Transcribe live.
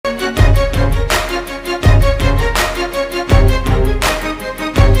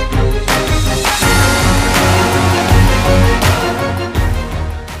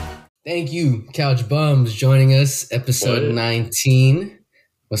Thank you, Couch Bums, joining us, episode What? 19.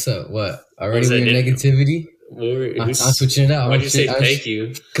 What's up? What? Already with your negativity? I'm switching it up. Why'd you say thank you?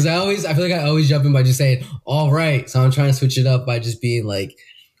 Because I feel like I always jump in by just saying, all right. So I'm trying to switch it up by just being like,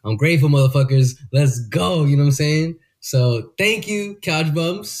 I'm grateful, motherfuckers. Let's go. You know what I'm saying? So thank you, Couch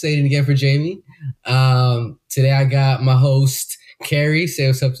Bums. Say it again for Jamie. Today I got my host, Carrie. Say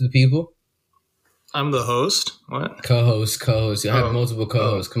what's up to the people. I'm the host. What? Co-host. I have multiple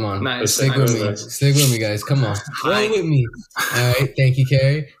co-hosts. Come on. Nice. Stick with me, guys. Come on. Roll with me. All right. Thank you,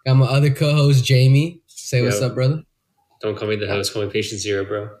 Carrie. Got my other co-host, Jamie. Say what's up, brother. Don't call me the host. Call me Patient Zero,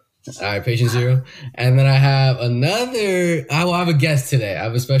 bro. All right. Patient Zero. And then I have I will have a guest today. I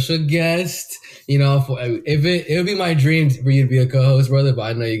have a special guest. You know, it would be my dream for you to be a co-host, brother, but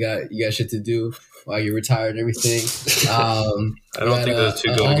I know you got shit to do while you're retired and everything. I don't think those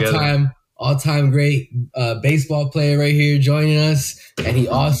two go together. All-time great baseball player right here joining us, and he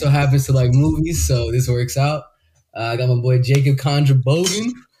also happens to like movies, so this works out. I got my boy Jacob Condra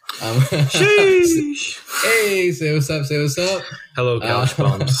Bogan. Hey, say what's up. Hello, Couch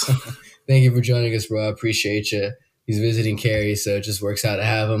Bums. Thank you for joining us, bro. I appreciate you. He's visiting Carrie, so it just works out to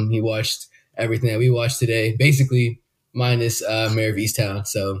have him. He watched everything that we watched today, basically minus Mare of Easttown.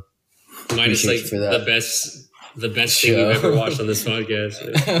 So minus like the best thing you've ever watched on this podcast.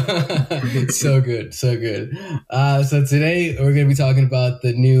 So good. So today we're going to be talking about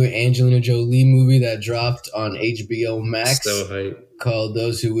the new Angelina Jolie movie that dropped on HBO Max. So hype. Called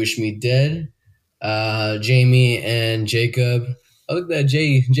Those Who Wish Me Dead. Jamie and Jacob. Oh, look at that.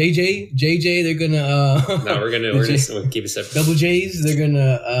 JJ. They're going to... No, we're going to keep it separate. Double J's. They're going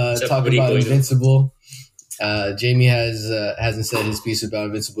to talk about Invincible. Jamie hasn't said his piece about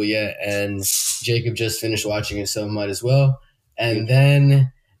Invincible yet, and Jacob just finished watching it, so might as well. And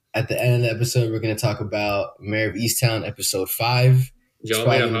then at the end of the episode, we're going to talk about Mare of Easttown, episode 5. Y'all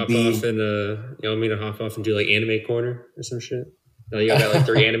want me to hop off and do like anime corner or some shit? No, you got like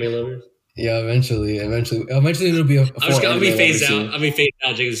 3 anime lovers? Yeah, eventually it'll be I'll be phased out.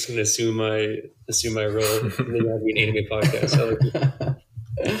 Jacob's just going to assume my role, and then I'll be an anime podcast. So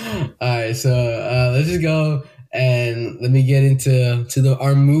all right, so let's just go and let me get into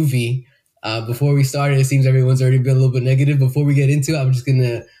our movie. Before we started, it seems everyone's already been a little bit negative. Before we get into it, I'm just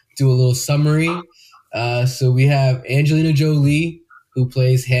gonna do a little summary. So we have Angelina Jolie, who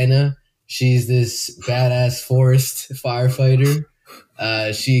plays Hannah. She's this badass forest firefighter.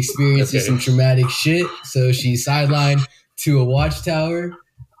 She experiences some traumatic shit, so she's sidelined to a watchtower.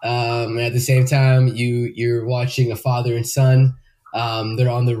 And at the same time, you're watching a father and son. They're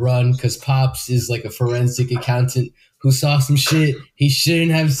on the run because Pops is like a forensic accountant who saw some shit he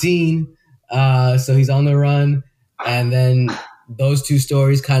shouldn't have seen. So he's on the run. And then those two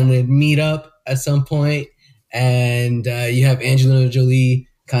stories kind of meet up at some point. And you have Angelina Jolie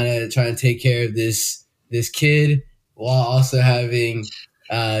kind of trying to take care of this kid while also having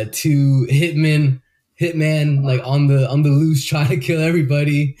two hitmen like on the loose trying to kill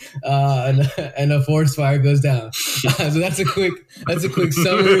everybody, and a forest fire goes down. So that's a quick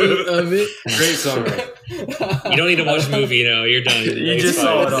summary of it. Great summary. You don't need to watch the movie, you're done. You just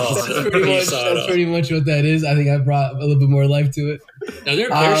saw it all. That's pretty much what that is. I think I brought a little bit more life to it. Now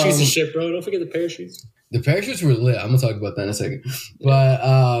there are parachutes and shit, bro. Don't forget the parachutes. The parachutes were lit. I'm gonna talk about that in a second. But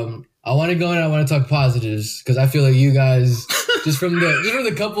I want to go and I want to talk positives because I feel like you guys just from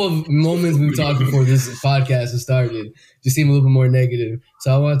the couple of moments we've talked before this podcast has started, just seem a little bit more negative.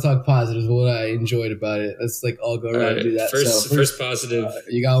 So I want to talk positives, what I enjoyed about it. Let's like all go around and do that. First positive.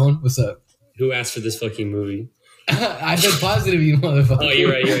 You got one? What's up? Who asked for this fucking movie? I said positive, you motherfucker. Oh, you're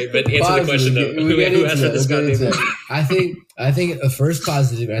right. But answer the question though. Who asked for this goddamn movie? I think the first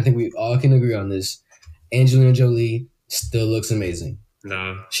positive, and I think we all can agree on this. Angelina Jolie still looks amazing.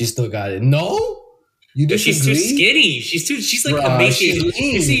 Nah, she still got it. No. You disagree? She's too skinny. She's like emaciated.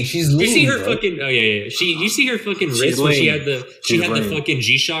 She's lean. You see her fucking you see her fucking wrist when she had the fucking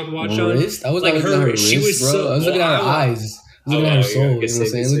G-Shock watch on. Wrist? I was like her wrist. She was so. I was looking at her eyes. I was looking at her soul. You know what I'm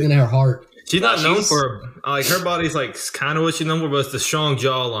saying? Looking at her heart. She's not known for like her body's like kind of what she's known for, but it's the strong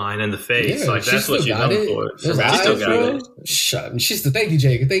jawline and the face. Yeah, like that's what she's known for. She still got it. She's the thank you,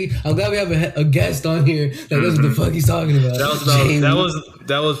 Jake. I'm glad we have a guest on here that knows what the fuck he's talking about.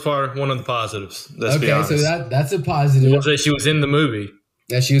 That was one of the positives. Let's be honest. So that's a positive. You will say she was in the movie.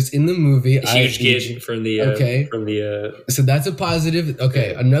 Yeah, she was in the movie. A huge kid from the So that's a positive.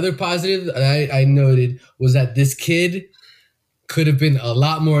 Okay, another positive that I noted was that this kid could have been a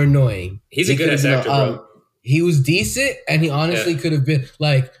lot more annoying. He's a good ass actor, bro. He was decent, and he honestly could have been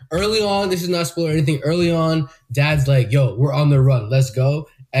like early on. This is not spoiler or anything. Early on, Dad's like, "Yo, we're on the run. Let's go."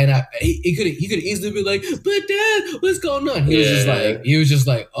 And he could easily be like, but Dad, what's going on? He was just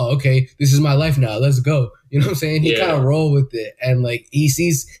like, oh, okay, this is my life now. Let's go. You know what I'm saying? He kind of rolled with it, and like he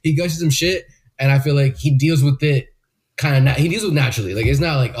gushes some shit, and I feel like he deals with it he deals with naturally. Like, it's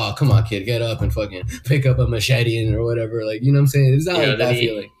not like, oh, come on, kid, get up and fucking pick up a machete or whatever. Like, you know what I'm saying? It's not like that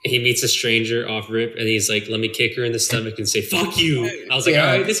feeling. He meets a stranger off rip, and he's like, let me kick her in the stomach and say, fuck you. I was like, all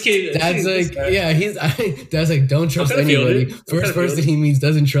right, this kid. That's like, that's like, don't trust anybody. First person he meets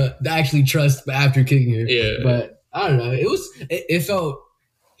doesn't actually trust after kicking her. Yeah. But I don't know.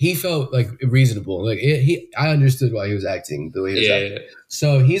 He felt like reasonable. Like, I understood why he was acting the way he was acting.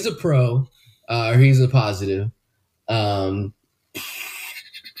 So he's a pro, or he's a positive. The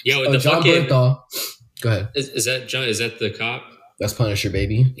John fucking Bernthal. Go ahead. Is that John? Is that the cop? That's Punisher,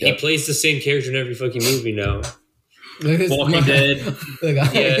 baby. He plays the same character in every fucking movie now. Walking Dead.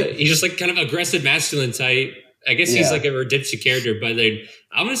 He's just like kind of aggressive, masculine type. I guess he's like a redemption character, but then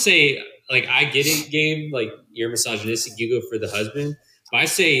I'm gonna say, like, I get it, game. Like, you're misogynistic, you go for the husband. But I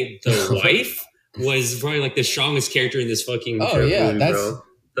say the wife was probably like the strongest character in this fucking movie, bro.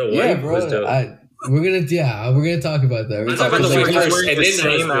 The wife was dope. We're gonna talk about that. We're talking about the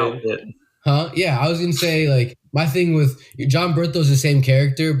same outfit. Huh? Yeah, I was gonna say, like, my thing with John Bernthal's the same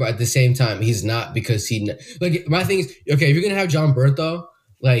character, but at the same time, he's not, because my thing is, okay, if you're gonna have John Bernthal,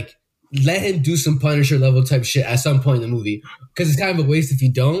 like, let him do some Punisher level type shit at some point in the movie, because it's kind of a waste if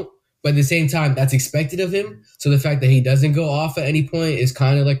you don't. But at the same time, that's expected of him. So the fact that he doesn't go off at any point is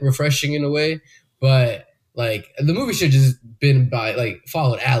kind of like refreshing in a way. But like, the movie should just been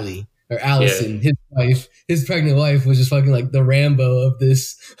followed Allie. Or Allison, his wife, his pregnant wife, was just fucking like the Rambo of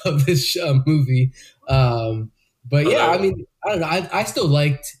this movie. But yeah, I mean, I don't know. I still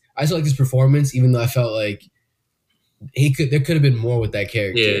liked his performance, even though I felt like there could have been more with that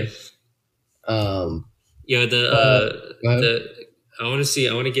character. I want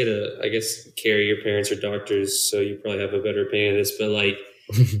to get I guess, Carrie, your parents are doctors, so you probably have a better opinion of this, but like,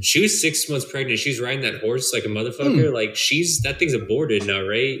 she was 6 months pregnant. She's riding that horse like a motherfucker. Like, that thing's aborted now,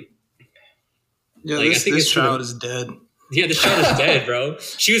 right? Yeah, like, this child is dead. Yeah, the child is dead, bro.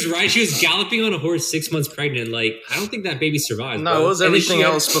 She was galloping on a horse 6 months pregnant. Like, I don't think that baby survived. No, bro. It was everything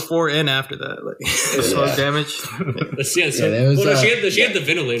else before and after that. Like, slug damage. She had the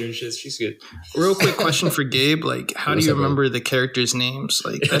ventilator and shit. She's good. Real quick question for Gabe. Like, how do you remember the characters' names?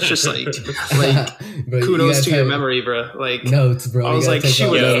 Like, that's just like kudos to your memory, bro. Like, notes, bro. I was like, she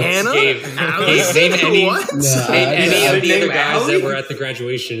was Hannah? Name any of the other guys that were at the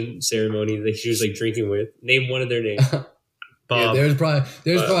graduation ceremony that she was like drinking with. Name one of their names. Yeah, there's probably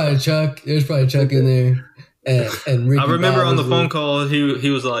a Chuck. There's probably a Chuck in there, and Ricky. I remember on the phone call, he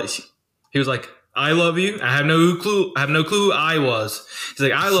was like, I love you. I have no clue who I was. He's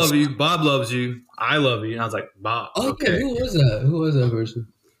like, I love you. Bob loves you. I love you. And I was like, Bob. Oh, okay. Who was that? Who was that person?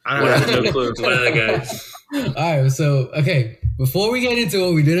 I don't have no clue. One of the guys. All right. So, okay. Before we get into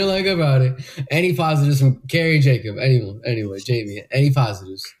what we didn't like about it, any positives from Carrie and Jacob? Anyway, Jamie. Any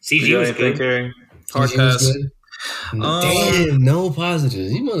positives? CG was good. Carrie. Hard pass. Damn, no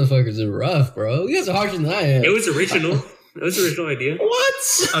positives. You motherfuckers are rough, bro. You guys are harsher than I am. It was original. It was an original idea. What?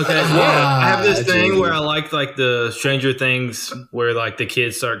 Okay, I have this thing where I like the Stranger Things where like the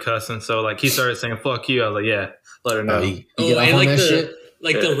kids start cussing. So like he started saying "fuck you." I was like, yeah, let her know. I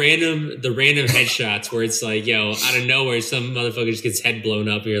like the random headshots where it's like, yo, out of nowhere, some motherfucker just gets head blown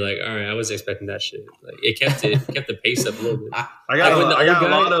up, and you're like, all right, I wasn't expecting that shit. Like, it kept the pace up a little bit. I got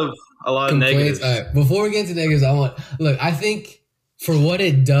a lot of negatives. All right, before we get into negatives, I think for what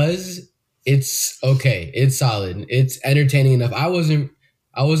it does, it's okay. It's solid. It's entertaining enough. I wasn't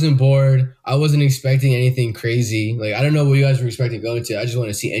bored. I wasn't expecting anything crazy. Like, I don't know what you guys were expecting going to. I just want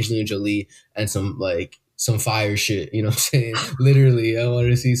to see Angelina Jolie and some fire shit, you know what I'm saying? Literally, I wanted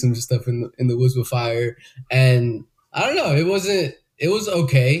to see some stuff in the woods with fire. And I don't know, it was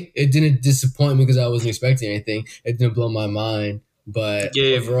okay. It didn't disappoint me because I wasn't expecting anything. It didn't blow my mind. But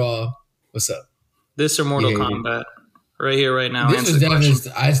overall, what's up? This or Mortal Kombat? Right here, right now. This is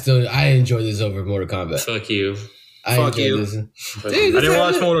definitely, I enjoy this over Mortal Kombat. Fuck you. Fuck you. Dude, I didn't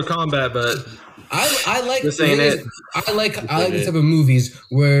watch Mortal Kombat, but I like this ain't it. I like this type of movies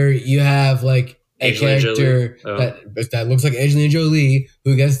where you have like a character that looks like Angelina Jolie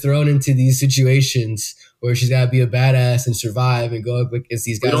who gets thrown into these situations where she's got to be a badass and survive and go up against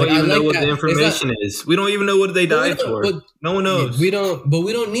these guys. We don't even know what the information is. We don't even know what they died for. No one knows. We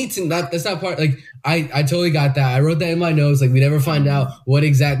don't need to. That's not part. Like I totally got that. I wrote that in my notes. Like we never find out what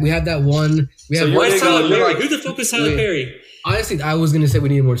exact. We have that one. We have. Where's Tyler Perry? Who the fuck is Tyler Perry? Honestly, I was gonna say we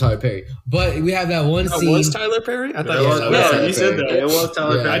needed more Tyler Perry, but we have that one scene. Was Tyler Perry? I thought it was. Yeah, you said that. It was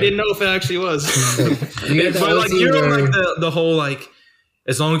Tyler Perry. I didn't know if it actually was. But like you're on like the whole like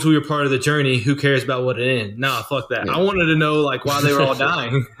as long as we were part of the journey, who cares about what it ends? Nah, fuck that. Yeah. I wanted to know like why they were all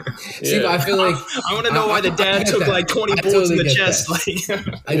dying. See, but I feel like I want to know why the dad took like 20 bullets in the chest. Like,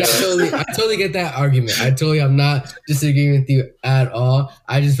 I totally get that argument. I'm not disagreeing with you at all.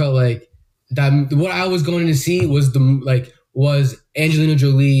 I just felt like that what I was going to see was was Angelina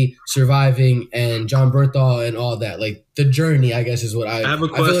Jolie surviving and John Bernthal and all that. Like the journey, I guess, is what I have a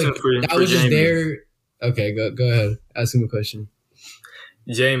question like for that was Jamie. Just there. Okay, go ahead. Ask him a question.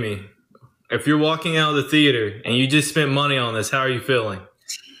 Jamie, if you're walking out of the theater and you just spent money on this, how are you feeling?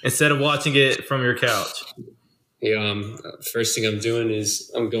 Instead of watching it from your couch. Yeah, first thing I'm doing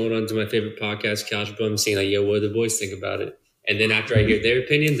is I'm going on to my favorite podcast, Couch Bum, saying like, "Yo, what do the boys think about it?" And then after I hear their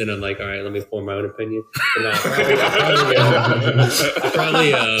opinion, then I'm like, "All right, let me form my own opinion." And I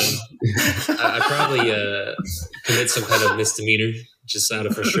probably commit some kind of misdemeanor just out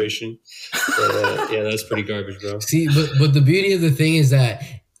of frustration. But yeah, that's pretty garbage, bro. See, but the beauty of the thing is that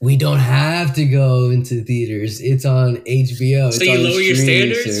we don't have to go into theaters. It's on HBO. So you lower your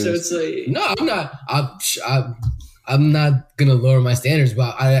standards? So it's like no, I'm not. I'm not gonna lower my standards,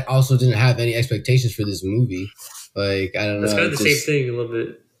 but I also didn't have any expectations for this movie. Like I don't know. It's kind of the same thing a little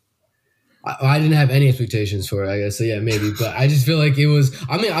bit. I didn't have any expectations for it, I guess. So yeah, maybe. But I just feel like it was.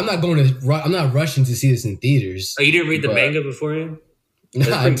 I mean, I'm not rushing to see this in theaters. Oh, you didn't read the manga beforehand?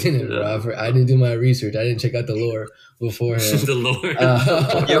 No, I didn't, bro. I didn't do my research. I didn't check out the lore beforehand. The lore.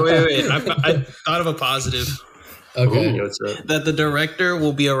 Yeah, wait. I thought of a positive. Okay. Ooh, what's up? That the director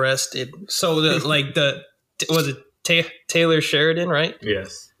will be arrested. So was it Taylor Sheridan, right?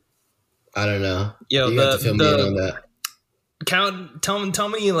 Yes. I don't know. Yo, you have to fill me in on that. Tell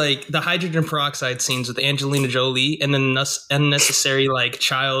me like the hydrogen peroxide scenes with Angelina Jolie and then unnecessary like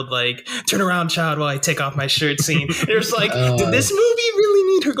child like turn around child while I take off my shirt scene. There's like did this movie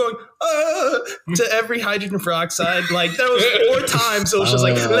really need her going to every hydrogen peroxide? Like that was 4 times. So it was just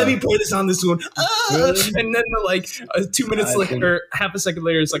like let me pour this on this one. Really? And then like 2 minutes later or half a second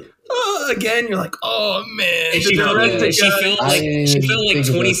later it's like again. You're like oh man. And she felt like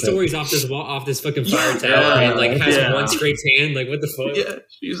 20 stories off this fucking fire tower and like has one straight hand. Like what the fuck? Yeah,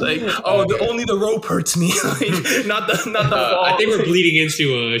 she's like only the rope hurts me. Like not the fall. I think we're bleeding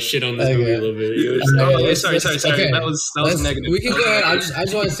into shit on this movie a little bit. Sorry. Okay. That was negative. We can go ahead. I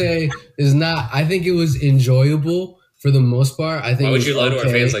just want to say is not. I think it was enjoyable for the most part. I think. Why would you lie to our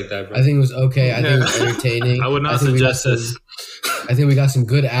fans like that, bro? I think it was okay. I think it was entertaining. I would not suggest this. I think we got some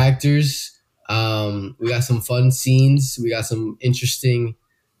good actors. We got some fun scenes. We got some interesting,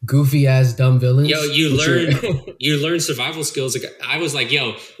 goofy ass dumb villains. Yo, you learn survival skills. Like I was like,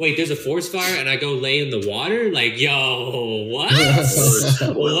 yo, wait, there's a forest fire, and I go lay in the water. Like, yo, what?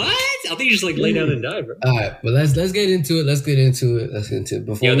 What? I think you just like lay down and die, bro. All right, but let's get into it. Let's get into it.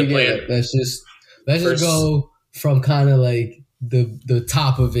 Before we get, let's just go from kind of like the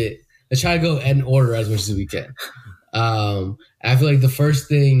top of it. Let's try to go in order as much as we can. I feel like the first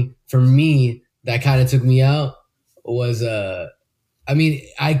thing for me that kind of took me out was I mean,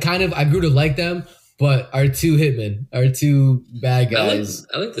 I grew to like them, but our 2 hitmen, our 2 bad guys.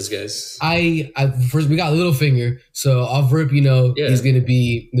 I like those guys. First we got Littlefinger, so off rip, he's gonna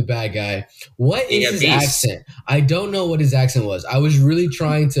be the bad guy. What is his accent? I don't know what his accent was. I was really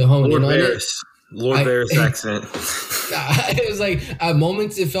trying to hone in on it. Lord Varys accent. It was like at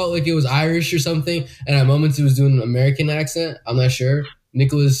moments it felt like it was Irish or something, and at moments it was doing an American accent. I'm not sure.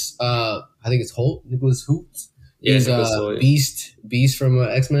 Nicholas, I think it's Holt. Nicholas Hoult. Yeah, He's Beast from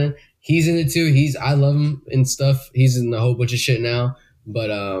X-Men. He's in it too. I love him and stuff. He's in a whole bunch of shit now,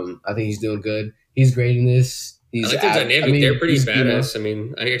 but I think he's doing good. He's great in this. I like their dynamic. They're pretty badass. I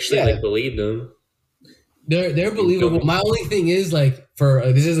mean, I actually believe them. They're believable. My only thing is like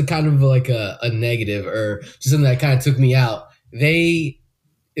this is a kind of like a negative or just something that kind of took me out. This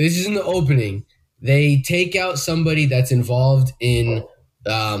is in the opening. They take out somebody that's involved in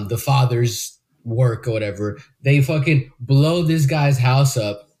the father's work or whatever. They fucking blow this guy's house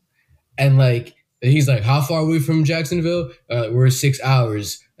up, and like he's like, "How far are we from Jacksonville?" We're 6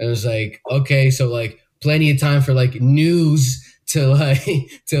 hours, and it's like, okay, so like plenty of time for like news to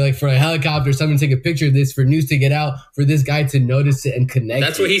for a helicopter or something to take a picture of this for news to get out for this guy to notice it and connect.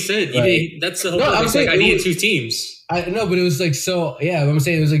 That's what he said. That's the whole thing. It's like I needed 2 teams. I know, but it was like so. Yeah, I'm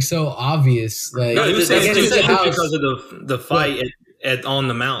saying it was like so obvious. Like no, it was because of the fight on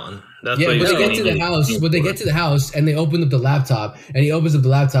the mountain. That's but they get to the house. But they get to the house and they open up the laptop, and he opens up the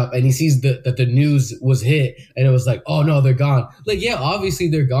laptop and he sees that the news was hit, and it was like, oh no, they're gone. Like yeah, obviously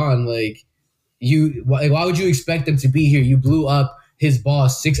they're gone. Like why would you expect them to be here? You blew up his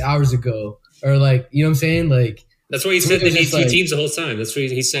boss 6 hours ago, or like you know what I'm saying? Like That's why he said they need two teams the whole time. That's what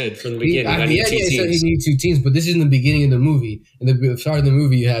he said from the beginning. He said he needs two teams, but this is in the beginning of the movie. In the start of the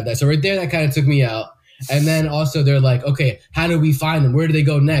movie, you have that. So right there, that kind of took me out. And then also they're like, okay, how do we find them? Where do they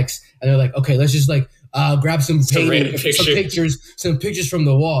go next? And they're like, okay, let's just like grab some painting, some pictures from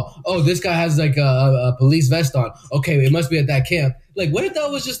the wall. Oh, this guy has like a police vest on. Okay, it must be at that camp. Like, what if that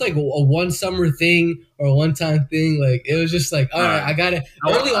was just like a one summer thing or a one time thing? Like, it was just like, all right, I got it.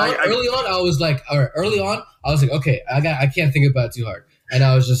 Early on, I was like, okay, I can't think about it too hard. And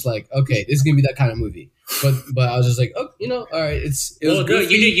I was just like, okay, this is gonna be that kind of movie. But I was just like, oh, all right,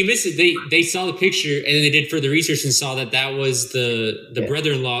 you missed it. They saw the picture and then they did further research and saw that was the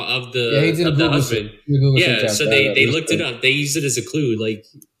brother-in-law of the husband. So they looked it up. They used it as a clue. Like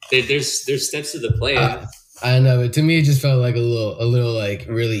there's steps to the plan. I know, but to me it just felt like a little like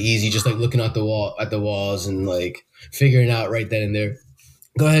really easy, just like looking at the walls and like figuring out right then and there.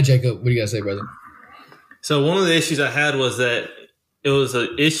 Go ahead, Jacob. What do you got to say, brother? So one of the issues I had was that it was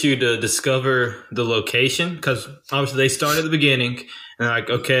an issue to discover the location because obviously they start at the beginning and they're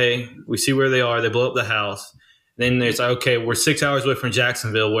like, okay, we see where they are. They blow up the house. Then it's like, okay, we're 6 hours away from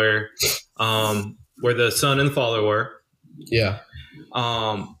Jacksonville where the son and the father were. Yeah.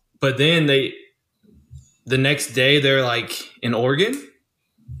 But then the next day they're like in Oregon?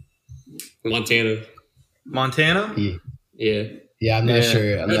 Montana? Yeah. Yeah, I'm not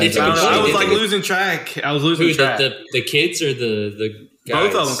sure. I was like losing track. I was losing track. The kids or the guys?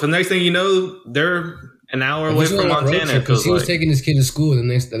 Both of them. Because next thing you know, they're an hour away from Montana. Because he was taking his kid to school,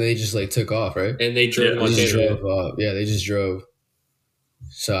 and they just like took off, right? And they drove Montana. They just drove.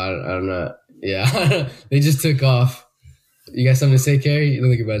 So I'm not. Yeah, they just took off. You got something to say, Carrie? You look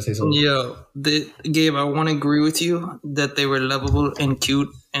like you're about to say something. Yo, Gabe, I want to agree with you that they were lovable and cute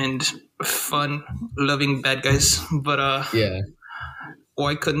and fun, loving bad guys. But yeah.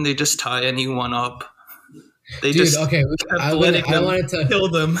 Why couldn't they just tie anyone up? I wanted to kill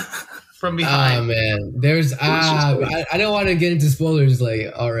them from behind. Oh man, there's I don't want to get into spoilers like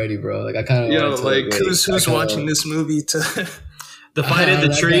already, bro. Like I kind of who's watching this movie to the fight at the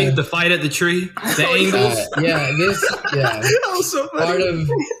tree, the angles. That was so funny.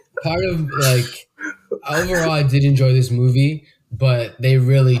 Part of like overall, I did enjoy this movie. But they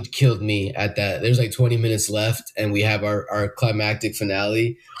really killed me at that. There's like 20 minutes left, and we have our climactic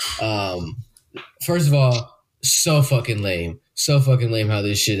finale. First of all, so fucking lame. So fucking lame how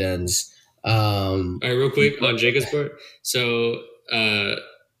this shit ends. All right, real quick on Jacob's part. So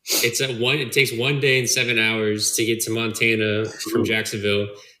it takes 1 day and 7 hours to get to Montana from Jacksonville,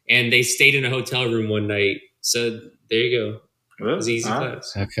 and they stayed in a hotel room one night. So there you go. It was easy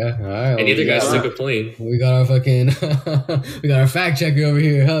class. Okay, all right. And the other guys took a plane. We got our fucking, we got our fact checker over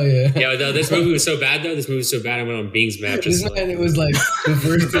here. Hell yeah. Yeah, this movie was so bad though. This movie was so bad. I went on Bing's map. This man was like the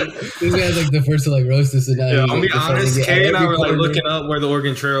first. This guy's like the first to like roast us. And I'll be honest. Carrie and I were like looking up where the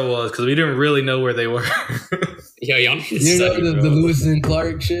Oregon Trail was because we didn't really know where they were. Yeah, y'all need to study, the Lewis and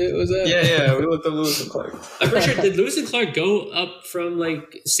Clark shit was that? Yeah, we looked up Lewis and Clark. I'm pretty sure did Lewis and Clark go up from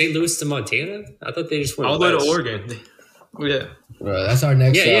like St. Louis to Montana? I thought they just went all the way to Oregon. Yeah. Bro, that's our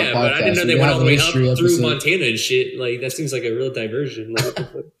next podcast. But I didn't know they went all the way up through Montana and shit. Like, that seems like a real diversion. Like,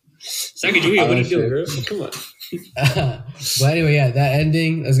 Sacagawea, what are you doing, girl? Come on. But anyway, that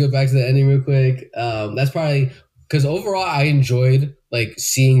ending. Let's go back to the ending real quick. That's probably because overall I enjoyed like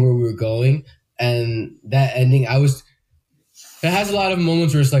seeing where we were going, and that ending. It has a lot of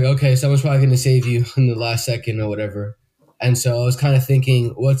moments where it's like, okay, someone's probably going to save you in the last second or whatever. And so I was kind of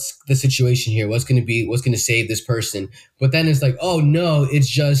thinking, what's the situation here? What's going to save this person? But then it's like, oh no, it's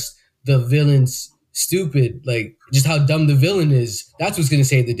just the villain's stupid. Like just how dumb the villain is. That's what's going to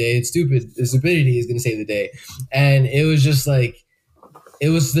save the day. It's stupid. The stupidity is going to save the day. And it was just like, it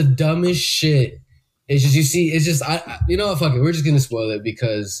was the dumbest shit. It's just, you know what, fuck it. We're just going to spoil it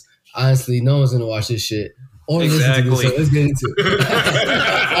because honestly, no one's going to watch this shit. Or listen to this, so let's get into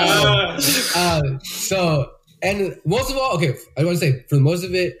it. And most of all, okay, I want to say for most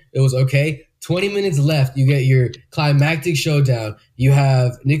of it, it was okay. 20 minutes left, you get your climactic showdown. You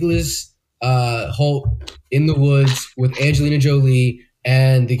have Nicholas Hoult in the woods with Angelina Jolie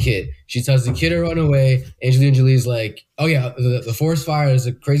and the kid. She tells the kid to run away. Angelina Jolie's like, oh yeah, the forest fire, there's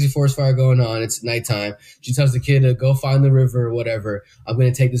a crazy forest fire going on. It's nighttime. She tells the kid to go find the river or whatever. I'm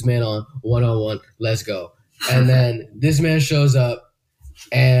going to take this man on one-on-one. Let's go. And then this man shows up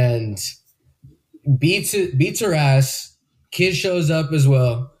and beats her ass. Kid shows up as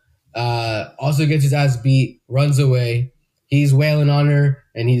well. Also gets his ass beat. Runs away. He's wailing on her,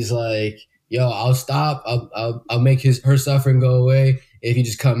 and he's like, "Yo, I'll stop. I'll make her suffering go away if you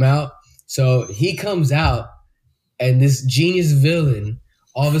just come out." So he comes out, and this genius villain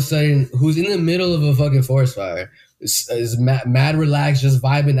all of a sudden, who's in the middle of a fucking forest fire, is mad relaxed, just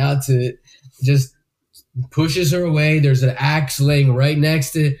vibing out to it, just pushes her away. There's an axe laying right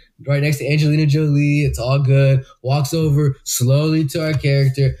next to Angelina Jolie. It's all good. Walks over slowly to our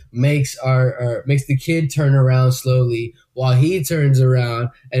character, makes the kid turn around slowly while he turns around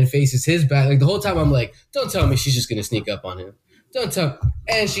and faces his back. Like the whole time I'm like, don't tell me she's just gonna sneak up on him. Don't tell.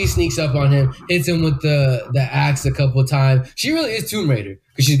 And she sneaks up on him, hits him with the axe a couple of times. She really is Tomb Raider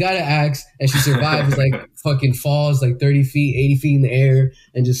because she's got an axe and she survives like fucking falls like 30 feet, 80 feet in the air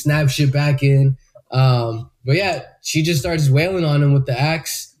and just snaps shit back in. But yeah, she just starts wailing on him with the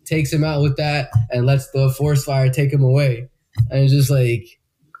axe, takes him out with that, and lets the forest fire take him away. And it's just like,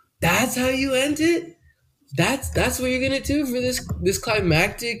 that's how you end it? That's what you're gonna do for this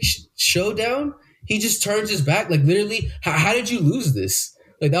climactic showdown? He just turns his back, like literally. How did you lose this?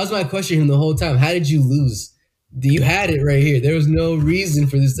 Like that was my question to him the whole time. How did you lose? You had it right here. There was no reason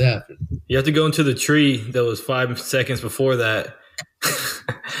for this to happen. You have to go into the tree that was 5 seconds before that.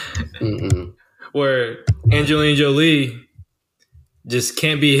 Where Angelina Jolie just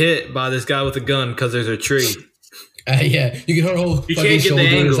can't be hit by this guy with a gun because there's a tree. Yeah, you can her whole fucking shoulder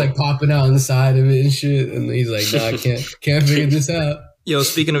is like popping out on the side of it and shit, and he's like, "Nah, I can't figure this out." Yo,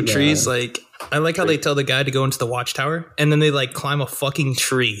 speaking of trees, like I like how they tell the guy to go into the watchtower, and then they like climb a fucking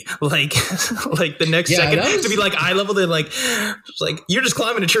tree, like the next second to be like eye level. They're like you're just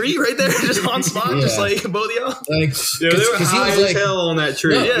climbing a tree right there, just on spot, just like both of y'all. Like, they were high as hell on that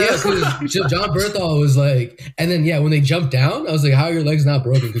tree. John Berthal was like, and then when they jumped down, I was like, how are your legs not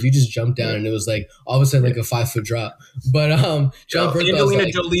broken? Because you just jumped down, and it was like all of a sudden like a 5-foot drop. But John Berthal,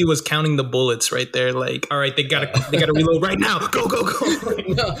 Angelina Jolie was counting the bullets right there. Like, all right, they gotta reload right now. Go.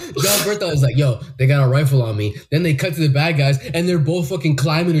 John Berthal was like, yo, they got a rifle on me. Then they cut to the bad guys, and they're both fucking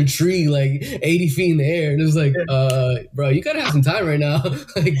climbing a tree like 80 feet in the air. And it was like, bro, you gotta have some time right now.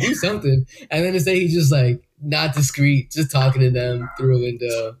 Like, do something. And then to say he's just like not discreet, just talking to them through a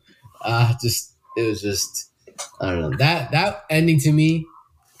window. It was just, I don't know. That ending to me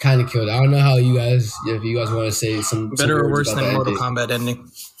kind of killed it. I don't know how if you guys want to say some better or worse than Mortal Kombat ending.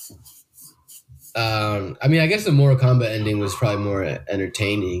 I mean, I guess the Mortal Kombat ending was probably more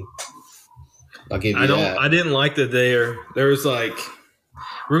entertaining. I'll give you that. I didn't like that there was like,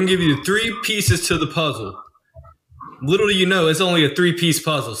 we're gonna give you 3 pieces to the puzzle. Little do you know, it's only a 3-piece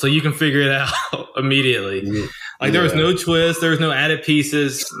puzzle, so you can figure it out immediately. Like there was no twist, there was no added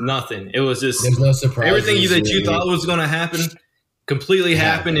pieces, nothing. It was just there's no surprise. Everything that you thought was gonna happen completely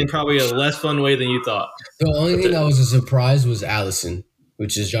happened in probably a less fun way than you thought. The only thing that was a surprise was Allison,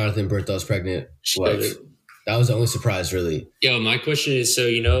 which is Jonathan Berthal's pregnant wife. That was the only surprise, really. Yo, my question is, so so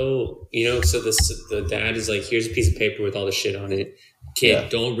the dad is like, here's a piece of paper with all the shit on it.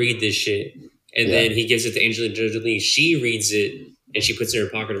 Kid, don't read this shit. And then he gives it to Angelina Jolie. She reads it and she puts it in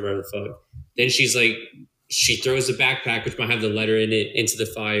her pocket or whatever the fuck. Then she's like, she throws the backpack, which might have the letter in it, into the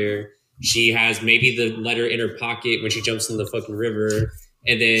fire. She has maybe the letter in her pocket when she jumps in the fucking river.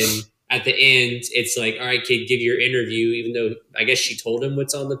 And then at the end, it's like, all right, kid, give your interview, even though I guess she told him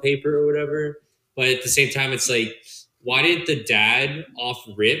what's on the paper or whatever. But at the same time, it's like, why did the dad off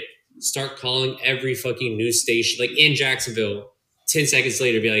rip start calling every fucking news station, like in Jacksonville, 10 seconds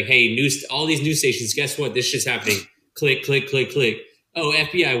later, be like, hey, all these news stations, guess what? This shit's happening. Click, click, click, click. Oh,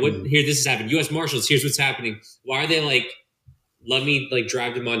 FBI, here, this is happening. U.S. Marshals, here's what's happening. Why are they like, let me like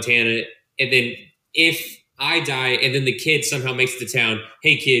drive to Montana, and then if I die and then the kid somehow makes it to town,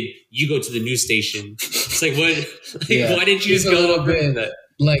 hey kid, you go to the news station. It's like, what? Like, why didn't you just go over that?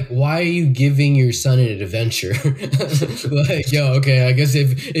 Like, why are you giving your son an adventure? Like, yo, okay, I guess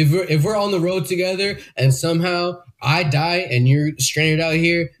if we're on the road together and somehow I die and you're stranded out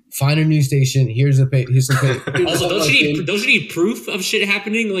here, find a news station. Here's some paper. Also, don't you need proof of shit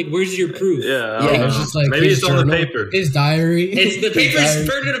happening? Like, where's your proof? It's just like maybe it's on the paper. His diary. It's the paper's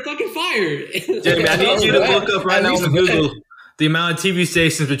burned in a fucking fire. Jamie, I need you to look up right now on Google the amount of TV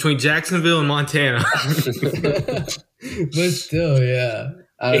stations between Jacksonville and Montana. But still, yeah.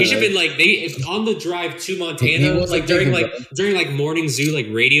 He should have been like on the drive to Montana, like during morning zoo like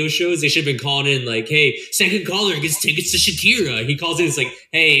radio shows. They should have been calling in like, "Hey, second caller gets tickets to Shakira." He calls in, it's like,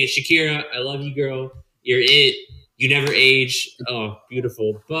 "Hey, Shakira, I love you, girl. You're it. You never age. Oh,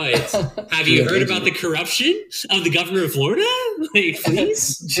 beautiful. But have you heard about the corruption of the governor of Florida? Like,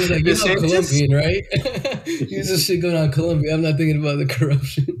 please." She's like, "You're not Colombian, right?" Here's this shit going on Colombia. I'm not thinking about the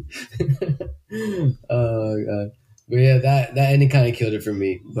corruption. Oh god. But yeah, that ending kind of killed it for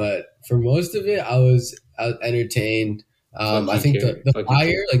me. But for most of it, I was entertained. I think the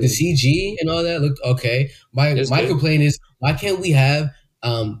fire, like the CG and all that, looked okay. My complaint is, why can't we have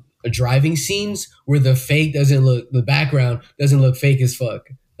driving scenes where the background doesn't look fake as fuck.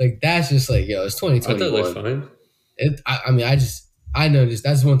 Like that's just like, yo, it's 2021. I thought it looked fine. I mean, I noticed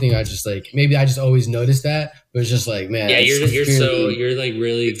that's one thing I just like. Maybe I just always noticed that, but it's just like, man. Yeah, you're like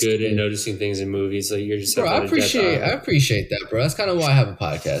really good at noticing things in movies. Like you're just. Bro, I appreciate that, bro. That's kind of why I have a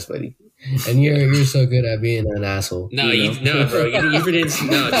podcast, buddy. And you're so good at being an asshole. No, no, bro. You didn't.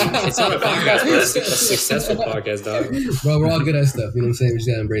 No, dude, it's not a podcast, bro. It's a successful podcast, dog. Bro, we're all good at stuff. You know what I'm saying? We just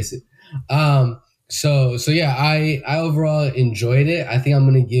gotta embrace it. So yeah, I overall enjoyed it. I think I'm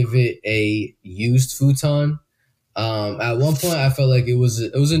gonna give it a used futon. At one point, I felt like it was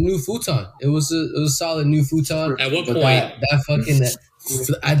a new futon. It was a solid new futon. At what point?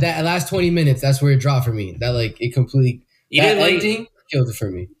 That last 20 minutes, that's where it dropped for me. That like it completely. That ending killed it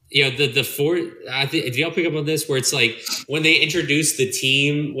for me. Yeah, the fourth. Did y'all pick up on this? Where it's like when they introduce the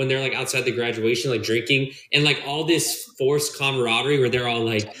team when they're like outside the graduation, like drinking, and like all this forced camaraderie where they're all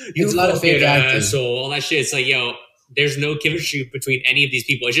like, "You fucking asshole," all that shit. It's like, yo, there's no chemistry between any of these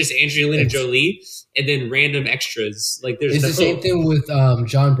people. It's just Angelina Jolie and then random extras. Like there's the same thing with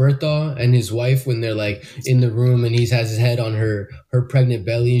John Bertha and his wife when they're like in the room and he has his head on her pregnant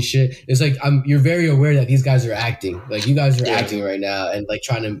belly and shit. It's like you're very aware that these guys are acting. Like you guys are acting right now and like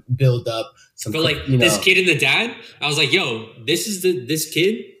trying to build up some. But like this kid and the dad, I was like, yo, this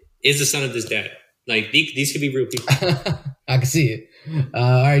kid is the son of this dad. Like these could be real people. I can see it.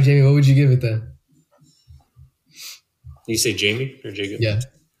 All right, Jamie, what would you give it then? You say Jamie or Jacob? Yeah,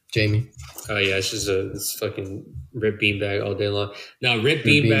 Jamie. Oh yeah, it's just it's fucking ripped beanbag all day long. No, ripped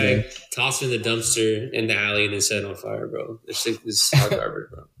beanbag, toss it in the dumpster in the alley, and then set it on fire, bro. This is hot garbage,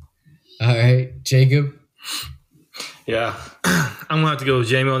 bro. All right, Jacob. Yeah, I'm gonna have to go with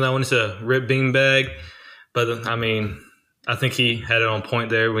Jamie on that one. It's a ripped beanbag, but I mean, I think he had it on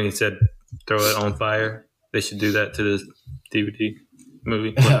point there when he said throw it on fire. They should do that to the DVD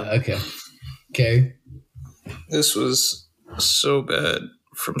movie. Okay. This was so bad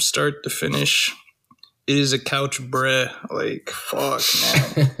from start to finish. It is a couch bruh. Like, fuck,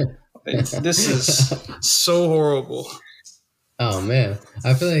 man. Like, this is so horrible. Oh, man.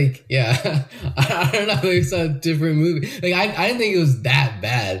 I feel like, yeah. I don't know. It's a different movie. Like, I didn't think it was that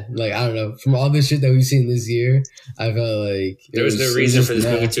bad. Like, I don't know. From all the shit that we've seen this year, I felt like there was no reason for this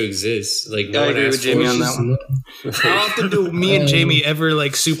movie to exist. Like, no one asked Jamie on that one. How often do me and Jamie ever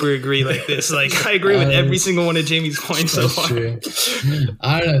like super agree like this? Like, I agree with every single one of Jamie's points so far. True.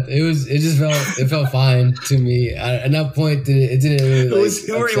 I don't know. It felt fine to me. At that point, it didn't really.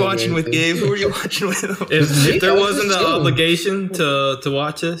 Who were you watching with, Gabe? Who were you watching with? If there wasn't the obligation to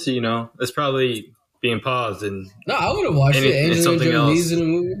watch this, it's probally being paused and no, I would have watched it. Something else. In a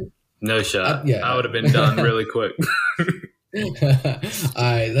movie. No shot. I would have been done really quick. All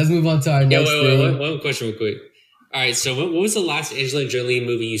right, let's move on to our next thing. One question real quick. All right, so what was the last Angelina Jolie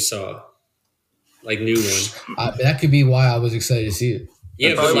movie you saw? Like new one? That could be why I was excited to see it.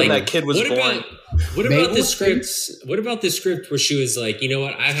 Yeah, but like that kid was born. What about the script? What about the script where she was like, you know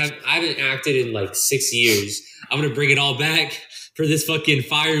what? I haven't acted in like 6 years. I'm gonna bring it all back for this fucking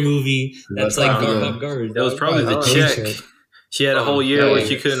fire movie. That's like garbage. It was probably the check. She had a whole year where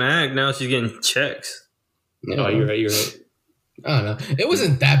she couldn't act. Now she's getting checks. No, you're right. I don't know. It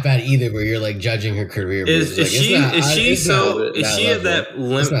wasn't that bad either. Where you're like judging her career. Is she at that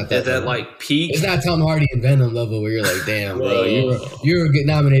limit? At that like peak? It's not Tom Hardy and Venom level where you're like, damn, bro, you were getting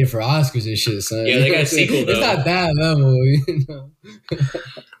nominated for Oscars and shit, son. Yeah, they got a sequel though. It's not that level.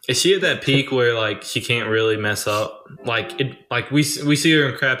 Is she at that peak where like she can't really mess up? Like we see her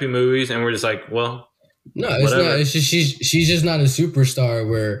in crappy movies and we're just like, well, no, it's whatever. not. It's just she's just not a superstar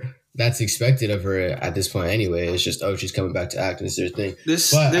where that's expected of her at this point anyway. It's just she's coming back to act and it's their thing.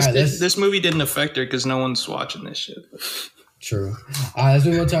 This movie didn't affect her because no one's watching this shit. True. All right, let's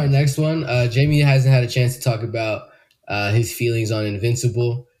move on to our next one. Jamie hasn't had a chance to talk about his feelings on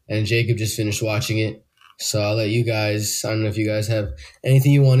Invincible, and Jacob just finished watching it. So I'll let you guys. I don't know if you guys have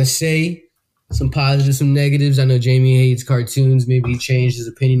anything you want to say. Some positives, some negatives. I know Jamie hates cartoons. Maybe he changed his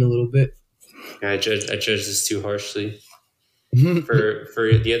opinion a little bit. I judge this too harshly. for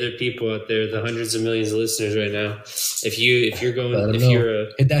the other people out there, the hundreds of millions of listeners right now, if you're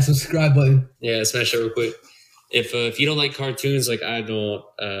hit that subscribe button. Yeah, smash that real quick. If you don't like cartoons, like I don't,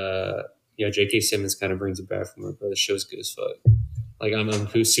 J.K. Simmons kind of brings it back from her, bro. The show's good as fuck. Like I'm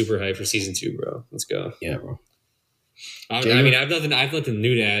super hyped for season 2, bro. Let's go. Yeah, bro. I mean, I've nothing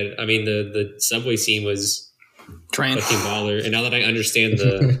new to add. I mean, the subway scene was fucking baller, and now that I understand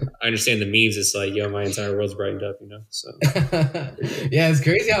the memes, it's like, yo, my entire world's brightened up, So yeah, it's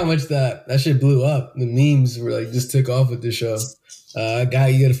crazy how much that shit blew up. The memes were like just took off with the show. It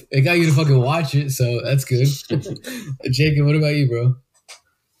got you to fucking watch it, so that's good. Jacob, what about you, bro?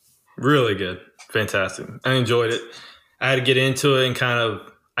 Really good. Fantastic. I enjoyed it. I had to get into it and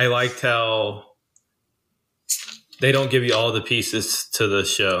I liked how they don't give you all the pieces to the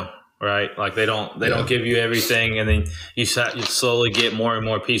show, right? Like they don't give you everything, and then you slowly get more and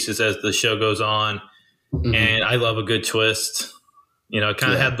more pieces as the show goes on. Mm-hmm. And I love a good twist. You know, it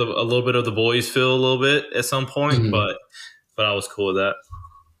kind of had a little bit of The Boys feel a little bit at some point, but I was cool with that.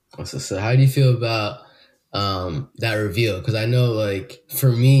 So how do you feel about that reveal? Because I know, like,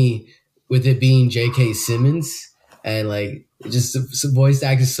 for me, with it being J.K. Simmons and like just the voice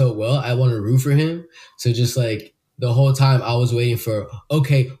acted so well, I want to root for him. So just like the whole time I was waiting for,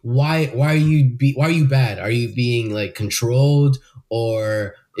 okay, why are you bad? Are you being like controlled,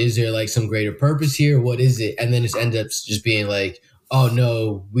 or is there like some greater purpose here? What is it? And then it ends up just being like, oh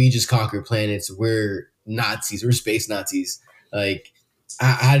no, we just conquer planets. We're Nazis. We're space Nazis. Like,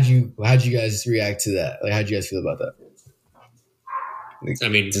 how'd you guys react to that? Like, how'd you guys feel about that? Like, I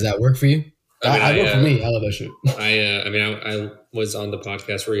mean, does that work for you? I work for me. I love that shit. I was on the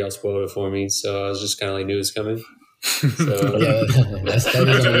podcast where y'all spoiled it for me, so I was just kind of like knew it was coming. So yeah, that is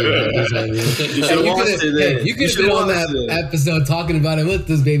on you. You should have watched it then. You could have been on that episode talking about it with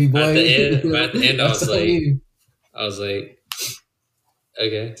this baby boy. At the end, I was like,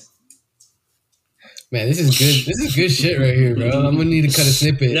 okay. Man, this is good. This is good shit right here, bro. I'm gonna need to cut a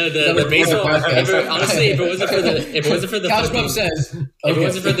snippet. No, the baseball. Honestly, if it wasn't for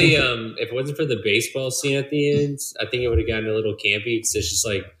the baseball scene at the end, I think it would have gotten a little campy. Because it's just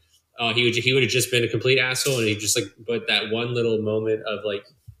like, oh, he would have just been a complete asshole, and he just like, but that one little moment of like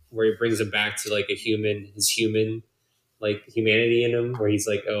where he brings it back to like his human, like humanity in him, where he's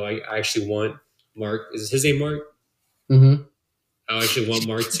like, oh, I actually want Mark. Is his name Mark? Mm-hmm. I actually want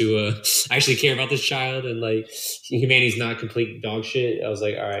Mark to actually care about this child, and like humanity's not complete dog shit. I was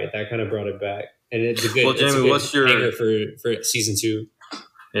like, all right, that kind of brought it back, and it's a good. Well, Jamie, what's your hanger for season 2?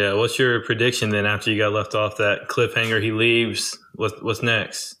 Yeah, what's your prediction then? After you got left off that cliffhanger, he leaves. What's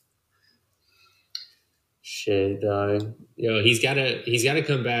next? Shit, dog. He's gotta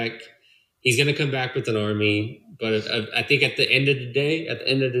come back. He's gonna come back with an army, but I think at the end of the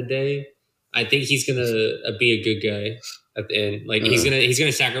day, I think he's gonna be a good guy. At the end, like he's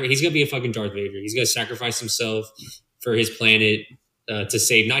gonna sacrifice. He's gonna be a fucking Darth Vader. He's gonna sacrifice himself for his planet to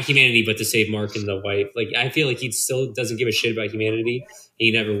save not humanity, but to save Mark and the wife. Like I feel like he still doesn't give a shit about humanity. He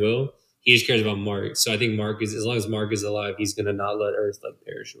never will. He just cares about Mark. So I think Mark is, as long as Mark is alive, he's gonna not let Earth like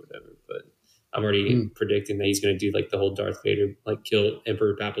perish or whatever. But I'm already predicting that he's gonna do like the whole Darth Vader, like kill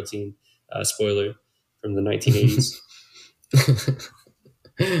Emperor Palpatine. Spoiler from the 1980s.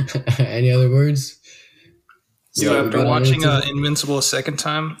 Any other words? So after watching Invincible a second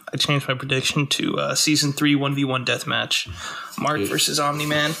time, I changed my prediction to season 3 1v1 deathmatch. Mark versus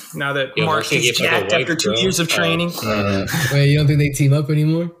Omni-Man. Now that Mark is jacked after 2 years of training. Wait, you don't think they team up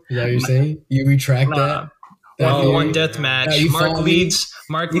anymore? Is that what you're saying? You retract that? 1v1 deathmatch.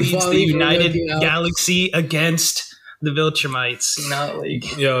 Mark leads the United Galaxy against the Viltrumites.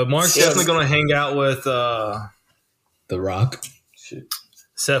 Mark's definitely going to hang out with The Rock. Shit.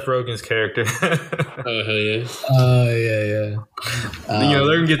 Seth Rogen's character. Oh, hell yeah. Yeah. They're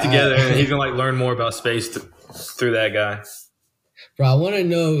going to get together and he's going to like learn more about space through that guy. Bro, I want to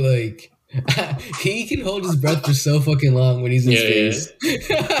know, like, he can hold his breath for so fucking long when he's in space.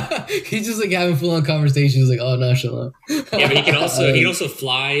 Yeah. He's just like having full on conversations, like, oh, nonchalant. Yeah, but he can also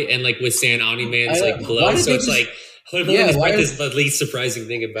fly and like withstand Omni-Man's like blow. So it's like, holding his breath is the least surprising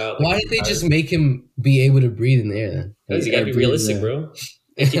thing about. Why did they just make him be able to breathe in the air then? Because you gotta be realistic, bro.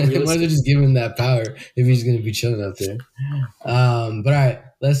 Why don't they just give him that power if he's gonna be chilling out there? But all right,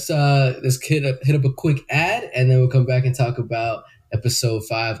 let's hit up a quick ad, and then we'll come back and talk about episode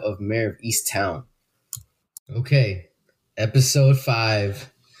 5 of Mare of Easttown. Okay, episode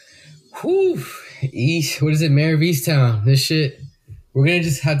 5. Whew, what is it? Mare of Easttown. This shit. We're gonna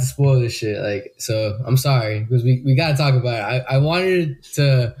just have to spoil this shit. Like, so I'm sorry because we gotta talk about it. I wanted it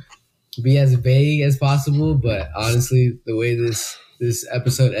to be as vague as possible, but honestly, the way this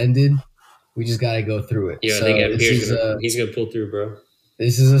episode ended, we just gotta go through it. Yeah, so I think he's gonna pull through, bro.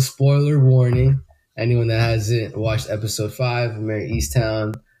 This is a spoiler warning. Anyone that hasn't watched episode 5 of Mare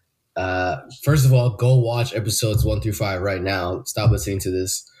Easttown, first of all, go watch episodes 1 through 5 right now. Stop listening to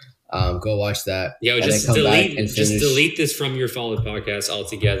this. Go watch that. Yeah, just delete this from your followed podcast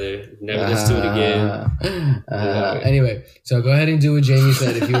altogether. Never listen to it again. Anyway, so go ahead and do what Jamie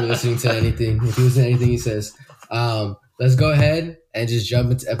said if you were listening to anything. If you listen to anything he says. Let's go ahead and just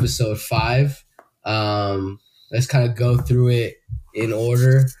jump into episode 5. Let's kind of go through it in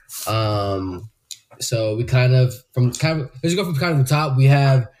order. So we let's go from kind of the top. We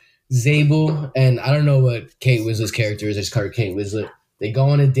have Zabel, and I don't know what Kate Winslet's character is. I just called her Kate Winslet. They go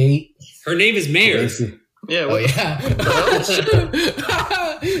on a date. Her name is Mare. Yeah. Oh yeah.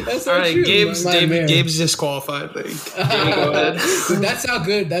 That's so all right, true. Gabe's disqualified. Like, go ahead. That's how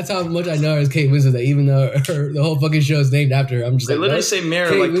good. That's how much I know her as Kate Winslet. That even though the whole fucking show is named after her, I'm just they like, literally what? say Mare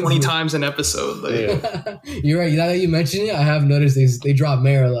Kate like 20 Winslet. times an episode. Like, You're right. Now that you mention it, I have noticed they drop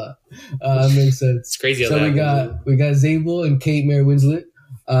Mare a lot. Makes sense. It's crazy. So we got Zabel and Kate Mare Winslet.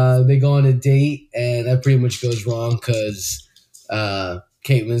 They go on a date, and that pretty much goes wrong because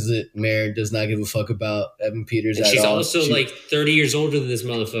Kate Winslet, Mare, does not give a fuck about Evan Peters and at she's all. also like 30 years older than this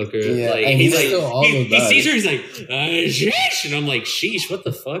motherfucker. Yeah, like, and he's still like, all he about sees it. her, he's like, sheesh. And I'm like, sheesh, what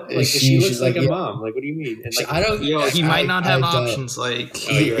the fuck? Like, Sheesh, she looks like a yeah. mom. Like, what do you mean? And like, I don't. he might not have I don't. options. Like,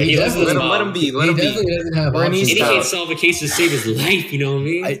 oh, you're right. He loves his let mom. him be. Let He him definitely be. doesn't have We're in options. And he Easttown. can't solve a case to save his life. You know what I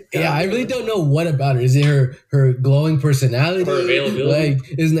mean? I really don't know what about her. Is it her glowing personality? Her availability?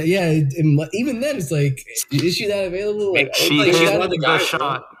 Like, isn't that, yeah? Even then, it's like, is she that available? Like, She like hit she's the one of the guys,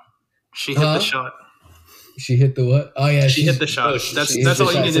 shot. She hit the shot. She hit the what? Oh yeah, She hit the shot. Oh, That's she hit the all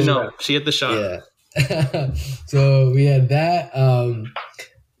you shot. need to know. She hit the shot. Yeah. So we had that.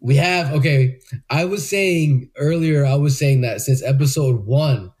 We have I was saying earlier. I was saying that since episode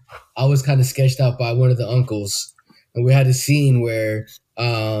 1, I was kind of sketched out by one of the uncles, and we had a scene where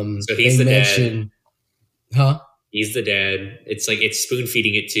So he's the dad. Huh? He's the dad. It's like it's spoon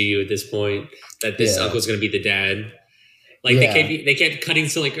feeding it to you at this point that this Yeah. uncle's gonna be the dad. Like Yeah. they kept cutting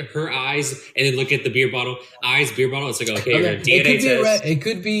to like her eyes and then look at the beer bottle. Eyes, beer bottle. It's like okay, you're gonna DNA test. It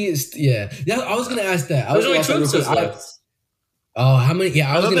could be. Yeah. I was gonna ask that. There's only 2 episodes left. Oh, how many? Yeah,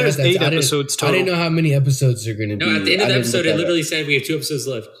 I was thought gonna there's ask that. 8 episodes I didn't total. know how many episodes are gonna be. No, at the end of the I didn't episode, look it that literally up. said we have 2 episodes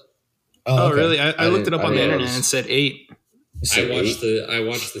left. Oh, okay. really? I looked it up on the didn't internet know. and it said 8. So I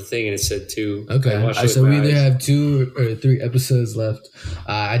watched the thing and it said 2. Okay, I watched it so with we my either eyes. have 2 or 3 episodes left.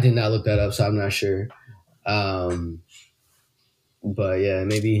 I did not look that up, so I'm not sure. But yeah,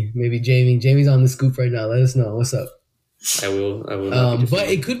 maybe Jamie's on the scoop right now. Let us know what's up. I will. Not be But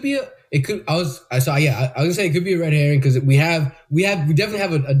it could be I was gonna say it could be a red herring because we definitely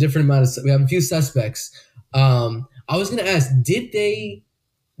have a different amount of, we have a few suspects. I was gonna ask, did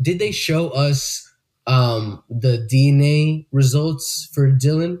they show us the DNA results for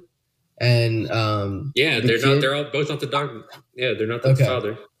Dylan and Yeah, the they're kid? not. They're all both not the dog. Yeah, they're not the Okay.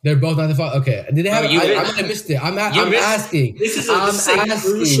 father. They're both not the father. Okay, did they have? you I missed- might have missed it. I'm missed- asking. This is I'm this is a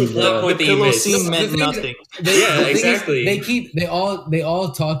crucial asking, plot bro. point The that you pillow missed. scene The meant thing- nothing. Yeah, the thing is, exactly. they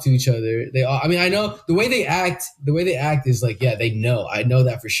all talk to each other. They all. I mean, I know the way they act. The way they act is like, yeah, they know. I know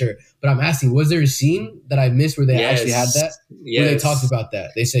that for sure. But I'm asking, was there a scene that I missed where they actually had that? Where they talked about that?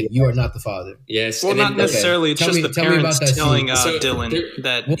 They said, "You are not the father." Yes. Well, and not then, necessarily. It's Tell just me- the tell me parents about that telling scene. So Dylan there-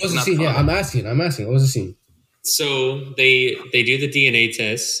 that What was he's the not scene? Yeah, father. I'm asking. What was the scene? So they do the DNA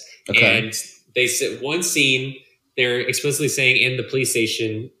test, Okay. and they said one scene they're explicitly saying in the police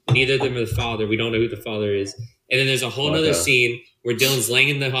station, neither of them are the father. We don't know who the father is. And then there's a whole other Okay. scene where Dylan's laying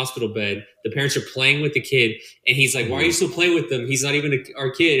in the hospital bed. The parents are playing with the kid, and he's like, "Why are you still playing with them? He's not even our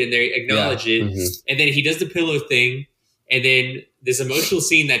kid." And they acknowledge it. Mhm. And then he does the pillow thing, and then this emotional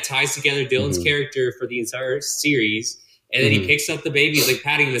scene that ties together Dylan's Mhm. character for the entire series. And then he Mhm. picks up the baby, he's like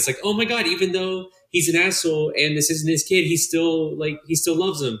patting him. It's like, oh my god, even though he's an asshole and this isn't his kid, he still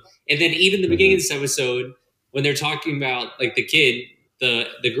loves him. And then even the beginning of this episode, when they're talking about like the kid,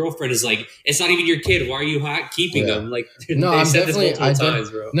 the girlfriend is like, it's not even your kid. Why are you keeping Yeah. him? Like, No, they I'm said this definitely. multiple times,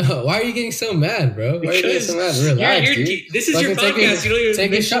 bro. No, why are you getting so mad, bro? Why are you getting so mad? Relax, dude. This is your Fucking podcast. You don't even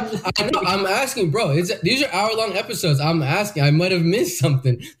take a shot. I know. I'm asking, bro. These are hour-long episodes. I'm asking. I might have missed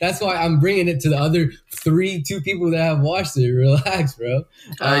something. That's why I'm bringing it to the other 2 people that have watched it. Relax, bro.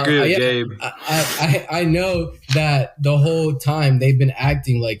 I agree with Gabe. I know that the whole time they've been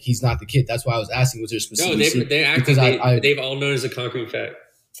acting like he's not the kid. That's why I was asking. Was there a specific? No, they act because they've all known as a concrete fact.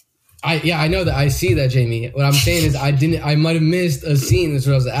 I know that. I see that, Jamie. What I'm saying is I might have missed a scene. That's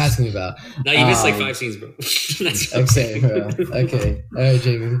what I was asking about. No, you missed like 5 scenes, bro. That's Okay, bro. Okay. All right,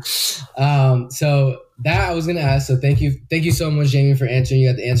 Jamie. So that I was gonna ask. So thank you so much, Jamie, for answering.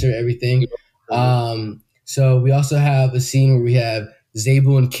 You got to answer everything. So we also have a scene where we have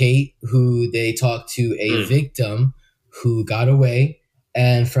Zabel and Kate, who they talk to a victim who got away,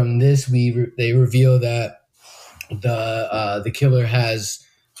 and from this they reveal that the killer has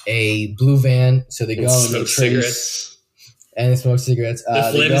a blue van. So they go and they smoke trace cigarettes. and smoke cigarettes. The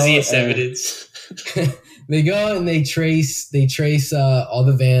They go flimsiest and- evidence. they go and they trace all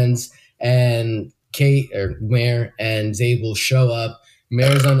the vans, and Kate or Mare and Zabel show up.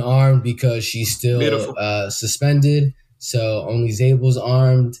 Mare's unarmed because she's still Beautiful. suspended, so only Zabel's